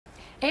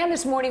And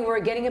this morning, we're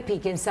getting a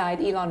peek inside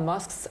Elon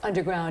Musk's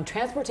underground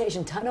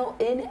transportation tunnel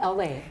in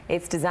L.A.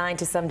 It's designed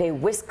to someday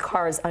whisk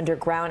cars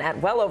underground at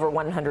well over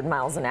 100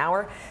 miles an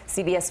hour.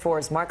 CBS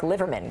 4's Mark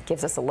Liverman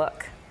gives us a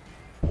look.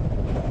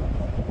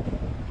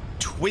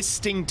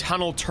 Twisting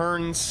tunnel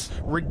turns,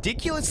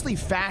 ridiculously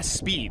fast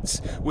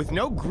speeds, with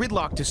no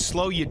gridlock to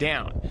slow you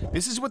down.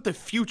 This is what the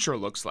future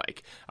looks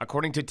like,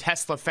 according to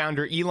Tesla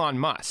founder Elon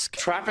Musk.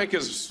 Traffic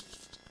is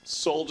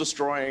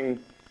soul-destroying.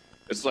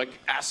 It's like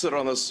acid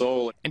on the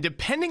soul. And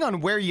depending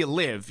on where you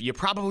live, you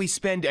probably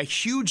spend a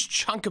huge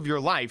chunk of your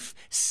life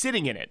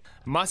sitting in it.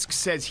 Musk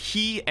says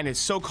he and his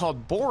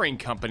so-called boring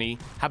company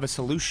have a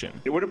solution.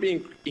 It would have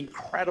been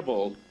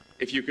incredible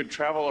if you could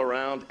travel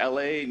around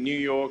LA, New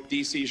York,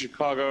 DC,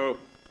 Chicago,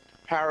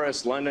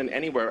 Paris, London,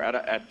 anywhere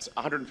at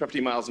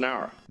 150 miles an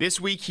hour. This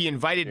week, he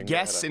invited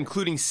guests,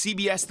 including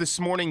CBS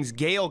This Morning's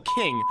Gayle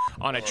King,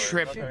 on a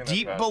trip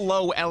deep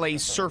below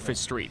LA's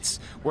surface streets,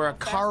 where a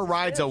car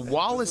rides a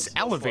Wallace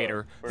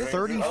elevator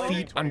 30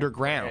 feet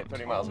underground.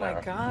 Oh my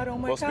God, oh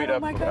my We'll speed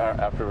up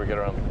after we get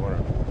around the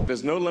corner.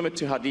 There's no limit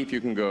to how deep you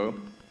can go.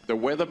 They're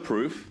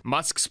weatherproof.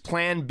 Musk's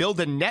plan: build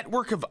a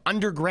network of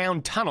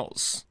underground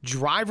tunnels.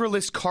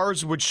 Driverless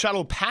cars would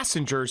shuttle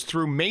passengers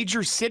through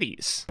major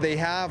cities. They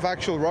have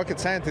actual rocket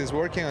scientists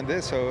working on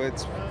this, so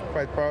it's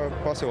quite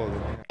possible.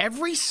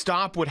 Every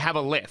stop would have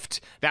a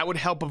lift. That would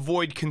help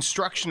avoid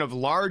construction of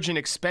large and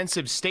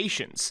expensive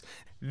stations.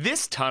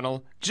 This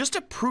tunnel, just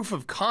a proof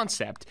of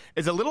concept,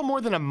 is a little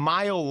more than a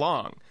mile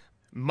long.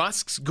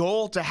 Musk's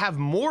goal: to have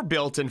more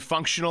built and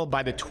functional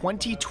by the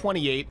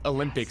 2028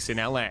 Olympics in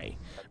LA.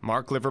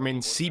 Mark Liverman,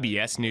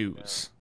 CBS News.